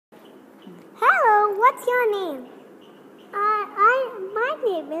Hello, what's your name? My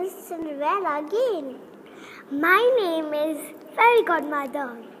name is Cinderella again. My name is Fairy Godmother.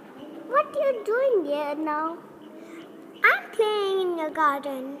 What are you doing here now? I'm playing in your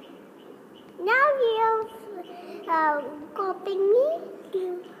garden. Now you're copying me?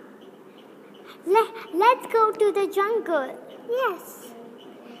 Let's go to the jungle. Yes.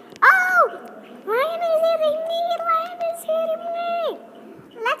 Oh! Lion is hitting me! Lion is hitting me!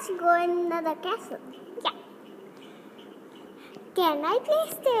 Let's go in another castle. Yeah. Can I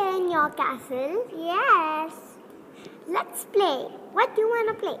please stay in your castle? Yes. Let's play. What do you want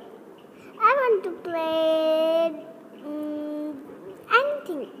to play? I want to play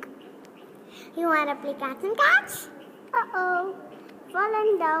anything. You want to play cats and cats? Uh-oh.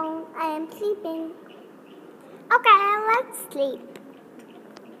 Fallen down. I am sleeping. Okay, let's sleep.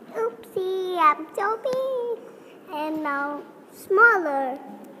 Oopsie, I'm so big. I am now smaller.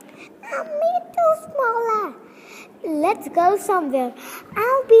 Me too smaller. Let's go somewhere.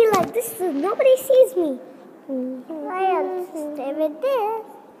 I'll be like this so nobody sees me. I'll stay with this.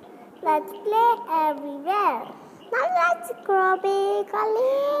 Let's play everywhere. Now let's grow big a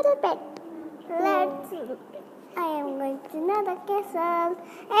little bit. I am going to another castle.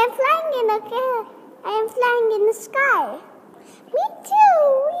 I am flying in the sky. Me too.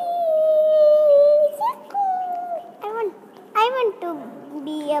 Whee! So cool. I want to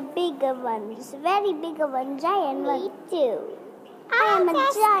be a bigger one, just a very bigger one, giant one. Me too. I am a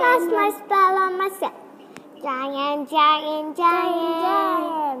giant. Cast my spell on myself. Giant.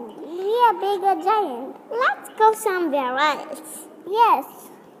 Be a bigger giant. Let's go somewhere else. Yes.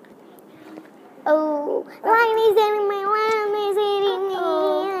 Oh, lion is eating me. Lion is eating me.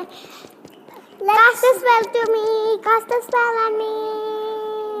 Cast a spell to me. Cast a spell on me.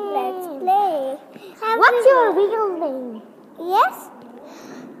 Let's play. What's your real name? Yes?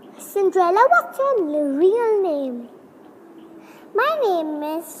 Cinderella, what's your real name? My name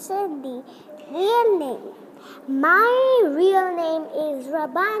is Siddhi. Real name. My real name is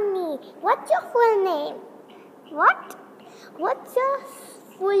Rabani. What's your full name? What? What's your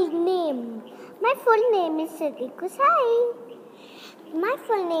full name? My full name is Siddhi Kusai. My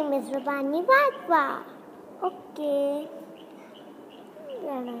full name is Rabani Siddhi. Okay.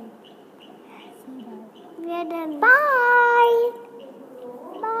 We are done. Bye.